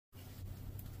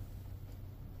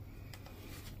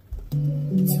Easy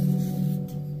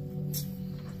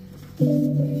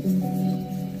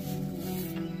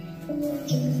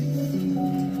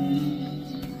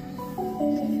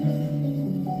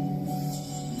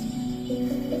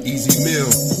Mill,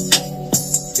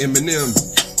 Eminem,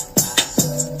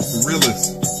 Gorillas,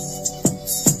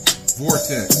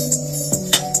 Vortex,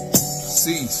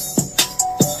 Cease.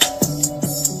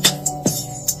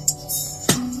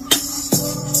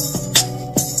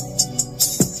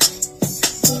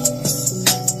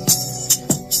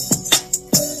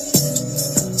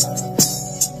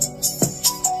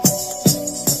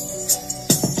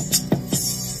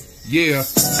 Yeah,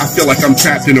 I feel like I'm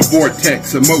trapped in a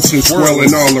vortex. Emotions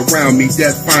swirling all around me.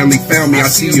 Death finally found me. I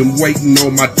see him waiting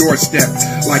on my doorstep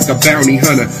like a bounty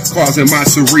hunter, causing my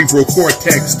cerebral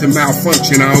cortex to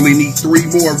malfunction. I only need 3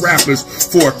 more rappers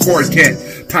for a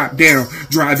quartet. Top down,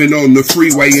 driving on the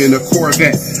freeway in a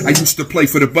Corvette. I used to play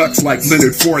for the Bucks like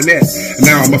Leonard Fournette.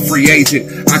 Now I'm a free agent.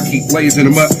 I keep blazing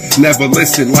them up. Never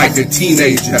listen like a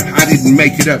teenager. I didn't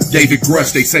make it up. David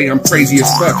Grush, they say I'm crazy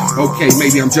as fuck. Okay,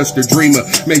 maybe I'm just a dreamer.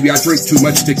 Maybe I drink too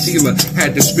much tequila.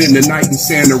 Had to spend the night in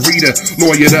Santa Rita.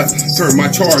 Lawyered up, turned my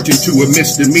charge into a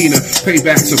misdemeanor.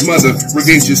 Payback's a mother,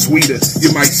 revenge is sweeter.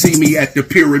 You might see me at the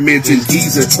pyramids in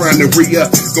Giza, trying to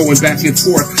re-up, going back and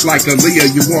forth like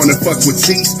Aaliyah. You wanna fuck with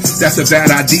Cease? That's a bad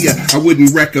idea. I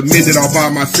wouldn't recommend it all by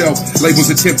myself.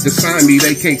 Labels attempt to sign me,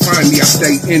 they can't find me. I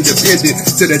stay independent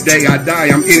to the day I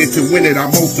die. I'm in it to win it, I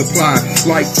multiply.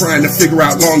 Like trying to figure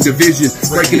out long division,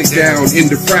 breaking it down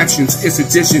into fractions. It's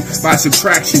addition by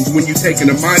subtraction. When you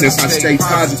taking a minus, I stay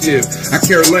positive. I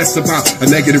care less about a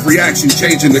negative reaction,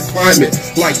 changing the climate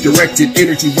like directed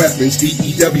energy weapons,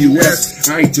 DEWS.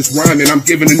 I ain't just rhyming, I'm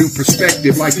giving a new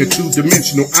perspective like a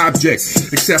 2-dimensional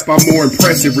object. Except I'm more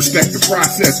impressive, respect the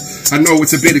process. I know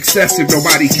it's a bit excessive,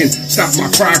 nobody can stop my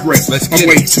progress. I'm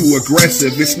way too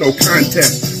aggressive, it's no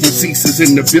contest. When Cease is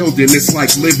in the building, it's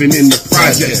like living in the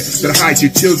project. Better hide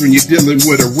your children, you're dealing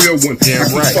with a real one. I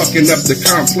keep fucking up the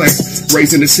complex,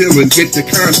 raising the ceiling, get the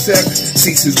concept.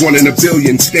 Cease is 1 in a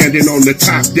billion, standing on the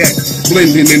top deck,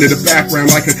 blending into the background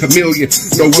like a chameleon.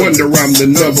 No wonder I'm the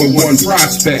 #1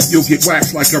 prospect. You'll get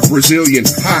waxed like a Brazilian,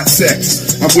 hot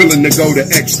sex. I'm willing to go the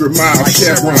extra mile,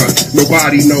 Chevron.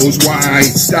 Nobody knows why I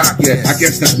ain't stopped yet. I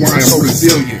guess that's why I'm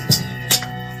Brazilian.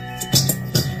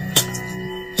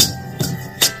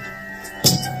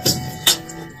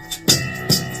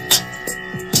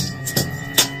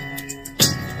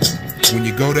 When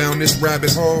you go down this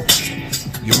rabbit hole,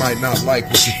 you might not like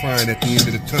what you find at the end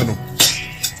of the tunnel.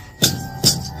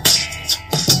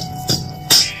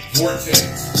 Vortex.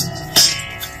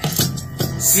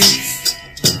 Cease.